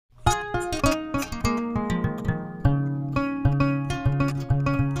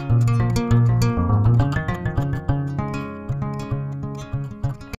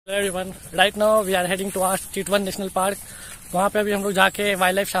everyone. Right now we are heading towards Chitwan national park. वहाँ पे अभी हम लोग जाके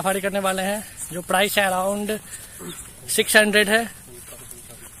वाइल्ड लाइफ सफारी करने वाले हैं, जो प्राइस है अराउंड 600 है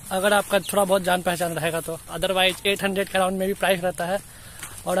अगर आपका थोड़ा बहुत जान पहचान रहेगा तो. अदरवाइज 800 के अराउंड में भी प्राइस रहता है.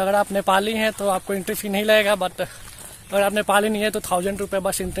 और अगर आप नेपाली हैं तो आपको एंट्री फी नहीं लगेगा, बट अगर आप नेपाली नहीं है तो 1000 रुपये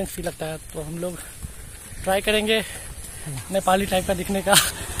बस एंट्री फी लगता है. तो हम लोग ट्राई करेंगे नेपाली टाइप का दिखने का.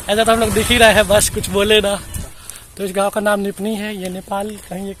 ऐसा तो हम लोग दिख ही रहे हैं, बस कुछ बोले ना. तो इस गांव का नाम निपनी है. ये नेपाल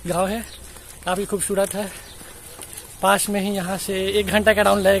कहीं एक गांव है, काफ़ी खूबसूरत है. पास में ही यहाँ से 1 घंटा का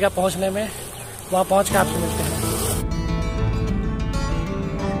राउंड लगेगा पहुँचने में. वहाँ पहुँच के आपसे मिलते हैं.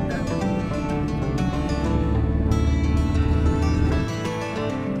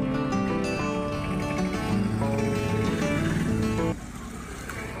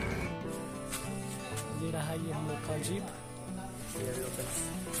 ये रहा ये हम लोग का जीप.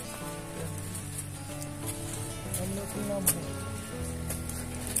 हम लोग का नाम है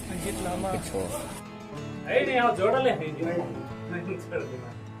अंकित लामा. नहीं आप जोड़ा ले नहीं छोड़ देना.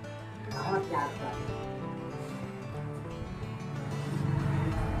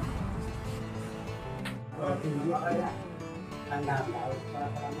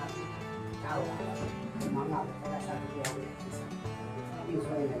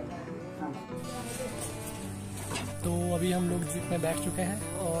 तो अभी हम लोग जीप में बैठ चुके हैं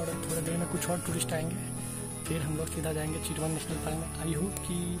और थोड़ी देर में कुछ और टूरिस्ट आएंगे. फिर हम लोग सीधा जाएंगे चितवन नेशनल पार्क में. आई होप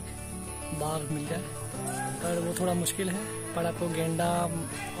कि बाघ मिल जाए, पर वो थोड़ा मुश्किल है. पर आपको गेंडा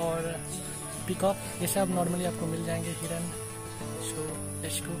और पीकॉक ये सब नॉर्मली आपको मिल जाएंगे, हिरन. So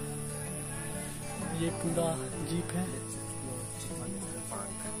let's go. ये पूरा जीप है.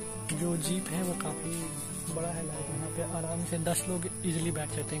 जो जीप है वो काफ़ी बड़ा है. लाइक यहाँ पे आराम से 10 लोग इजीली बैठ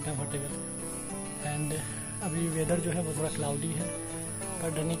सकते हैं कंफर्टेबल. एंड अभी वेदर जो है वो थोड़ा क्लाउडी है, पर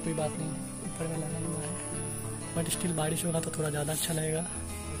डरने की कोई बात नहीं है. ऊपर में लगा हुआ है, बट स्टिल बारिश होगा तो थोड़ा ज़्यादा अच्छा लगेगा.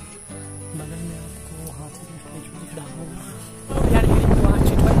 बगल में आपको हाथी का स्टेचू दिख रहा होगा. यार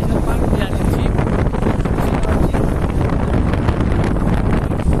चितवन नेशनल पार्क यार jeep.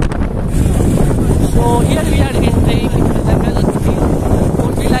 So here we are entering the jungle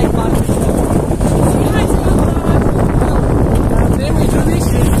totally like park. Name is Julie.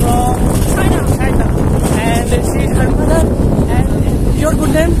 She's from China. And she is her mother. And your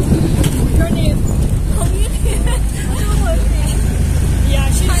good name? Your name? Yeah,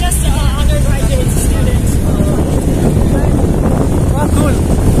 she's just an undergraduate student. Oh, cool.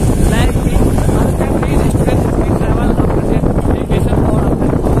 Like in other countries, students will travel after their education or after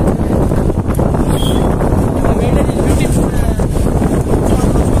college. The weather is beautiful.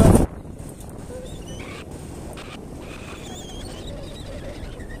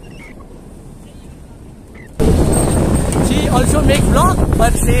 She also make vlog,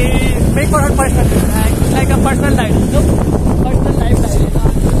 but she make for her personal life. It's like a personal life. No? Personal life.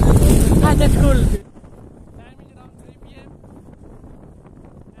 Ah, that's cool. Time is around 3 p.m.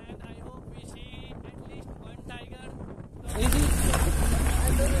 and I hope we see at least one tiger. Maybe.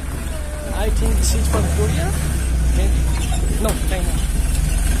 I think this is from Korea. Maybe. No, China.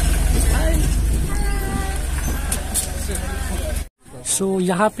 Hi. So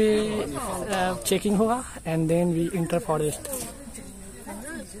यहाँ पे checking होगा and then we inter forest.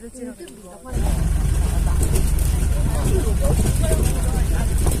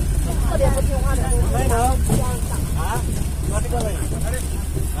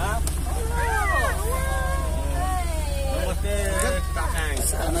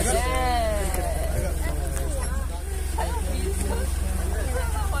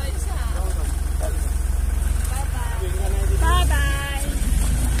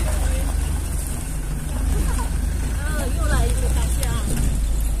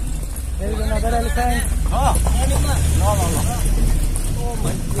 There is another elephant. No.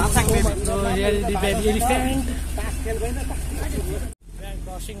 So here is the baby elephant. We are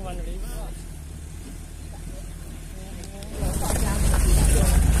crossing one river.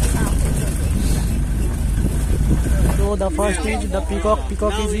 So the first is the peacock.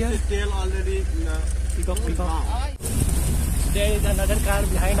 Peacock is here. Peacock. There is another car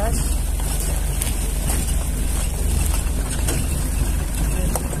behind us.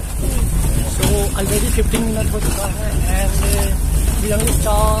 So already 15 minutes हो चुका है and we only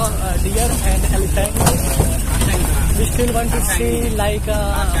saw deer and elephant. We still want to see like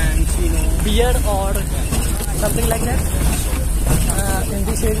bear or something like that. In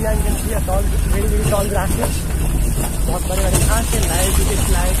this area you can see a tall, very tall grasses. बहुत बड़े घास है. Like it is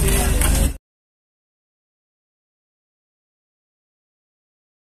like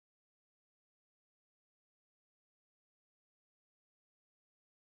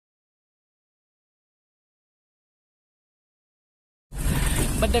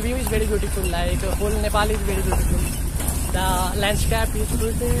but the view is very beautiful. Like whole Nepal is very beautiful. The landscape is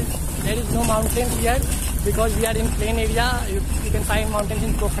good. There is no mountains here because we are in plain area. You can find mountains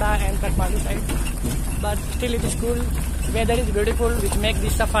in Pokhara and Bharatpur side, but still it is cool. Weather is beautiful, which makes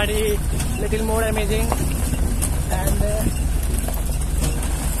this safari little more amazing. And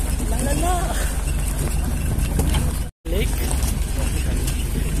lake.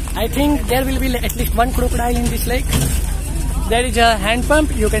 I think there will be at least one crocodile in this lake. There is a hand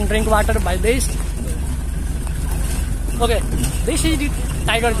pump. You can drink water by this. Okay, this is the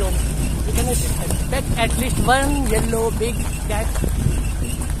tiger zone. You can expect at least one yellow big cat.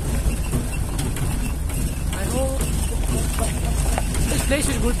 I hope this place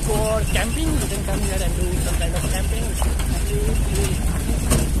is good for camping. You can come here and do some kind of camping.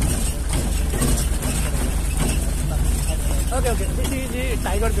 Okay, this is the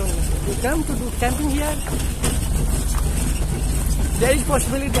tiger zone. You come to do camping here. There is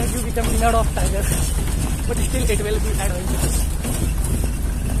possibility that you become winner of tiger, but still it will be adventurous.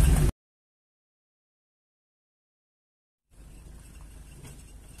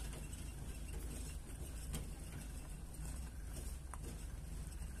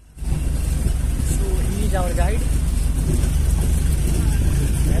 So he is our guide.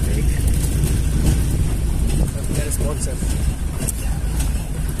 That is sponsor.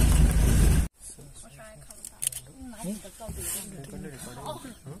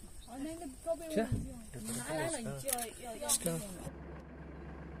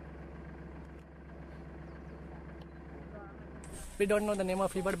 We don't know the name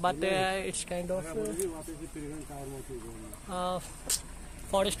of river, but it's kind of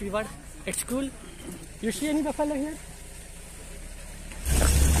forest river. It's cool. You see any buffalo here?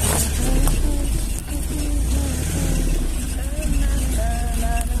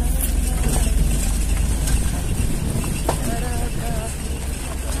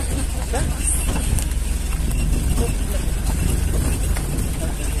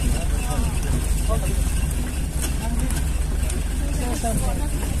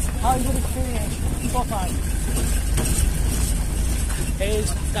 How is your experience so far? Is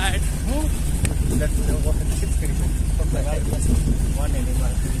that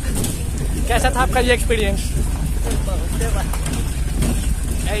कैसा था आपका ये experience?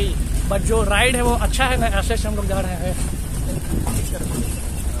 But जो ride है वो अच्छा है ना, ऐसे हम लोग जा रहे हैं.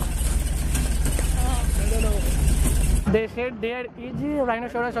 They said there is a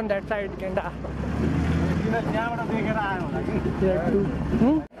rhinoceros on that side, Kenda.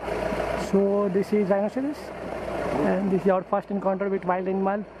 So this is rhinoceros, and this is our first encounter with wild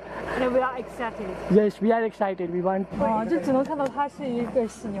animal. And we are excited. Yes, we are excited. We want. 就只能看到它是一个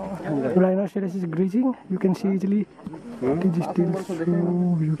犀牛。 Rhinoceros is grazing. You can see easily. It is still so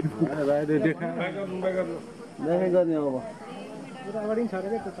beautiful.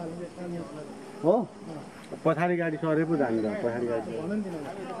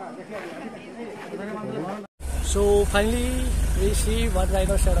 So finally we see one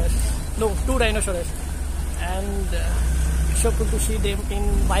rhinoceros. No, two rhinoceros, and it's so cool to see them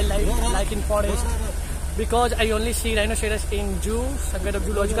in wildlife, like in forest. Because I only see rhinoceros in zoo, some kind of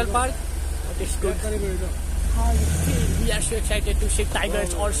zoological park. But it's good. We are so excited to see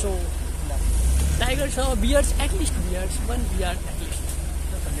tigers also. Tigers or bears, at least bears. One bear at least.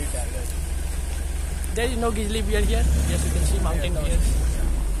 There is no grizzly bear here. Yes, you can see mountain bears.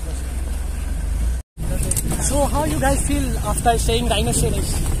 So how you guys feel after saying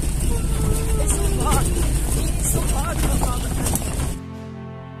rhinoceros? It's so hard. It's so hard.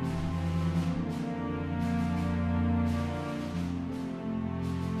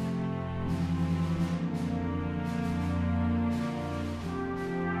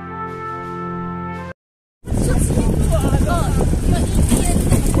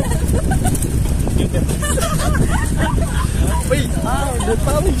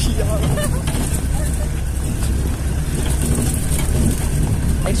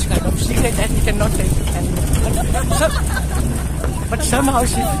 It's kind of secret that we cannot take anymore. But somehow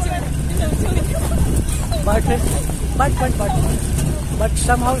she. But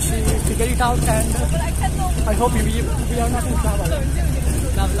somehow she figured it out, and I hope we are not in trouble.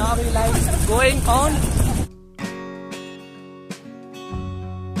 The vlog is like going on.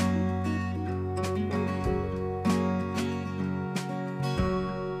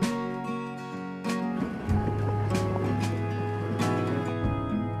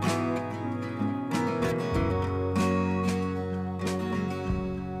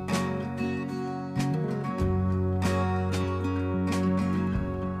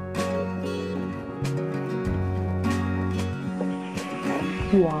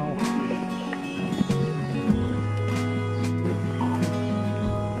 Wow.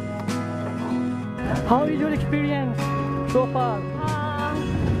 How is your experience so far?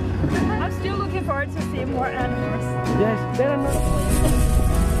 I'm still looking forward to see more animals. Yes, there are no.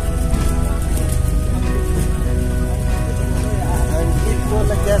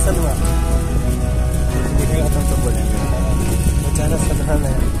 बेचारा साधारण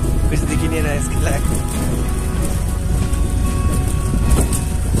है, कुछ दिख ही नहीं रहा है इसके लायक।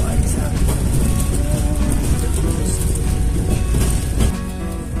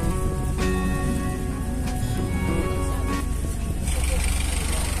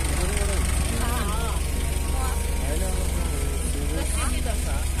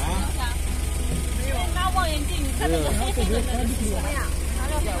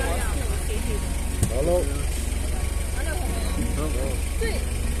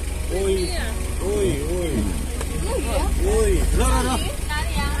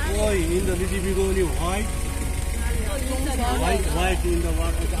 Oi, in the little bit only white in the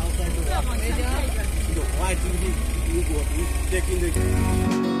water outside the water. The white you go, you taking the.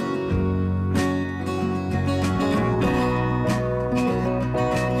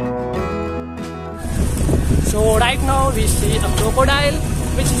 So right now we see a crocodile,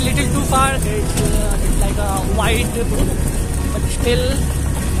 which is a little too far. It's like a wide, but still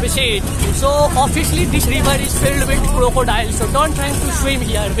we see it. So obviously this river is filled with crocodiles. So don't try to swim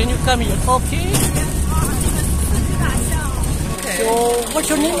here when you come here. Okay. So what's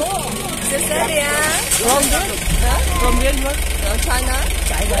your name? Cecilia. From where? From where you are? China.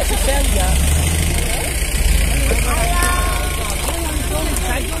 China. Cecilia.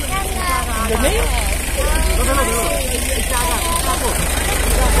 Your name?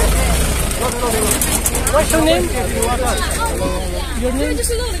 What's your name? Your name?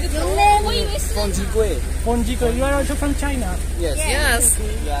 Ponjiko. You are also from China. Yes.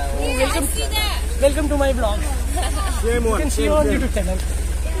 Welcome to my vlog. Same You one. can see on YouTube channel.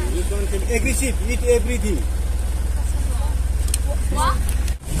 This one can aggressive, eat everything.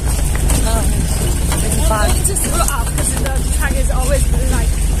 Just go up because the track is always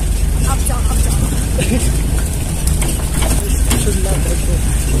like up, down, up, down. Should love that show.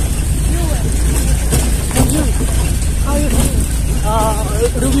 And you? How are you doing?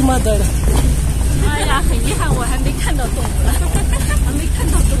 Ruby mother. 哎呀，很遗憾，我还没看到动物了，还没看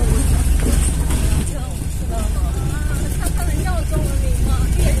到动物。看他们叫中文名吗？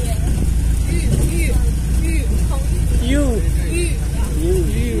别人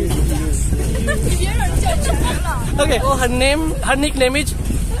叫全了。 Okay. Oh, her nickname is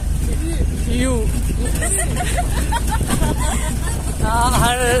You.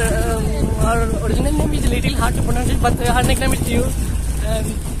 Her original name is little hard to pronounce it, but her nickname is You. And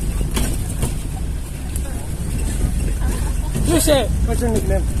you say what's your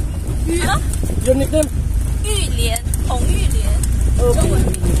nickname? Your nickname? 玉莲，红玉莲， Okay.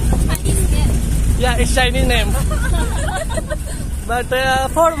 Chinese name. Yeah, it's Chinese name. But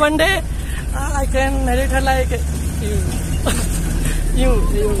for one day, I can narrate her like You. You.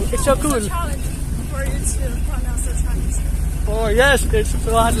 It's so cool. Challenge for you to pronounce the Chinese name. Oh yes, it's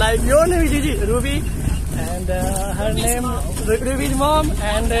so hard. Like your name is Ruby, and her name Ruby's mom,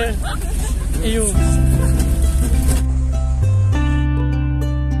 and You.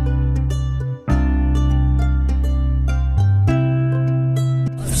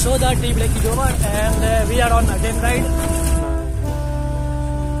 So the tea break is over, and we are on again ride.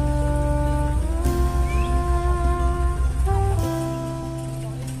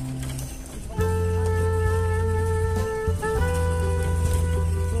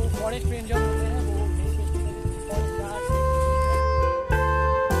 So forest में enjoy करते हैं वो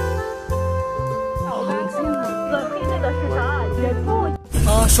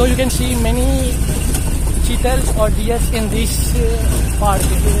So you can see many cheetahs or deers in this park.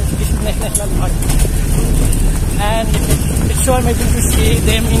 This is national park, and it's so amazing to see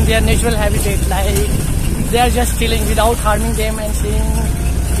them in their natural habitat. Like they are just chilling without harming them and seeing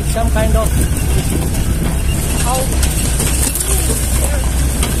it's some kind of how.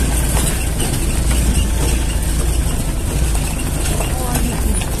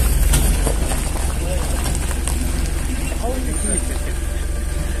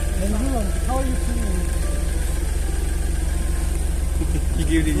 How are you feeling?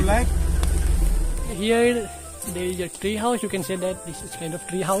 You like? Here there is a tree house. You can say that this is kind of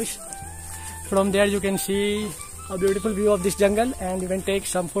tree house. From there you can see a beautiful view of this jungle, and you can take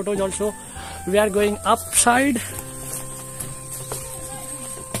some photos also. We are going upside.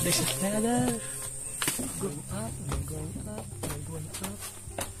 This is another. Going up, going up, going up.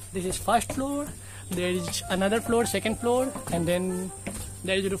 This is first floor. There is another floor, second floor, and then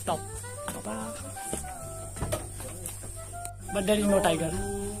there is a rooftop. But there is no tiger.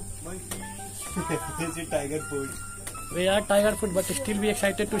 This is tiger food. We are tiger food, but still we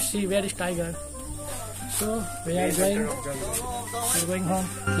excited to see where is tiger. So we are going. We're going home.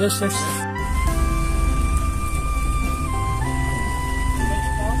 Yes, yes.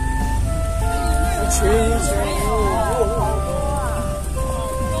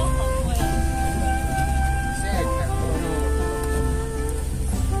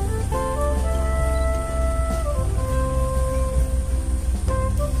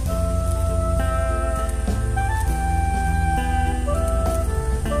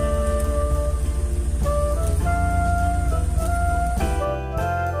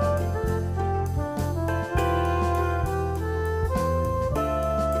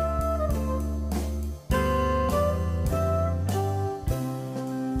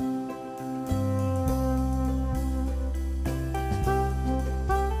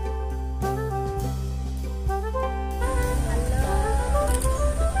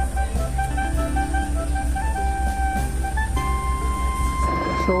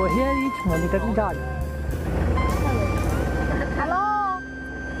 So here is monitoring guard. Hello.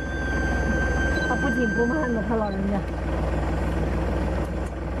 他不紧不慢的，他老人家。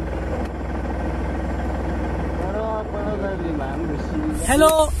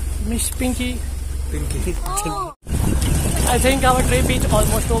 Hello, Miss Pinky. I think our trip is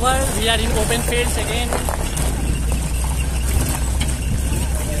almost over. We are in open fields again.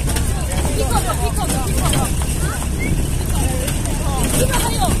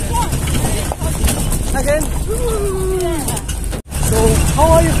 Again. So, how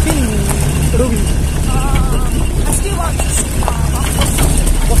are you feeling, Ruby? I still want to see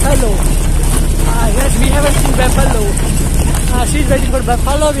Buffalo. Yes, we haven't seen buffalo. She's waiting for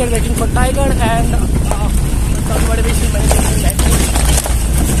buffalo. We are waiting for tiger and somebody we see many things like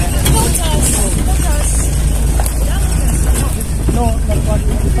No, not what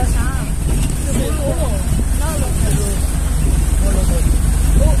we discussed.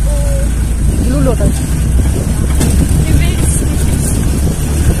 Blue lotus.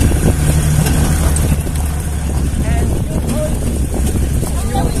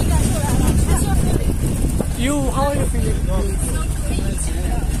 You, how are you feeling?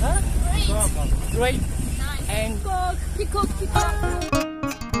 Huh? Great. And Peacock.